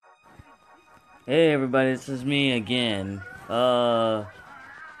Hey everybody, this is me again. Hope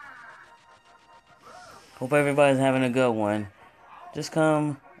everybody's having a good one. Just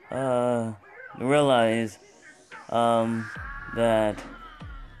come, to realize, that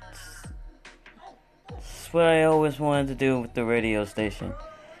it's what I always wanted to do with the radio station.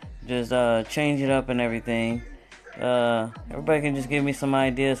 Just, change it up and everything. Everybody can just give me some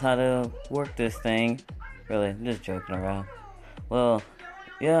ideas how to work this thing. Really, I'm just joking around. Well,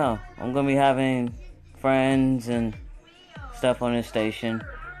 yeah, I'm gonna be having friends and stuff on this station.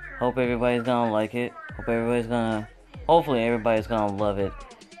 Hope everybody's gonna like it. Hopefully everybody's gonna love it.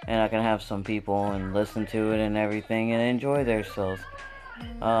 And I can have some people and listen to it and everything and enjoy themselves.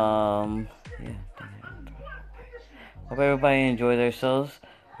 Yeah. Hope everybody enjoy themselves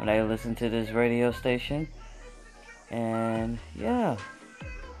when they listen to this radio station. And yeah,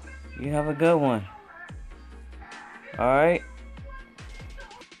 you have a good one. Alright?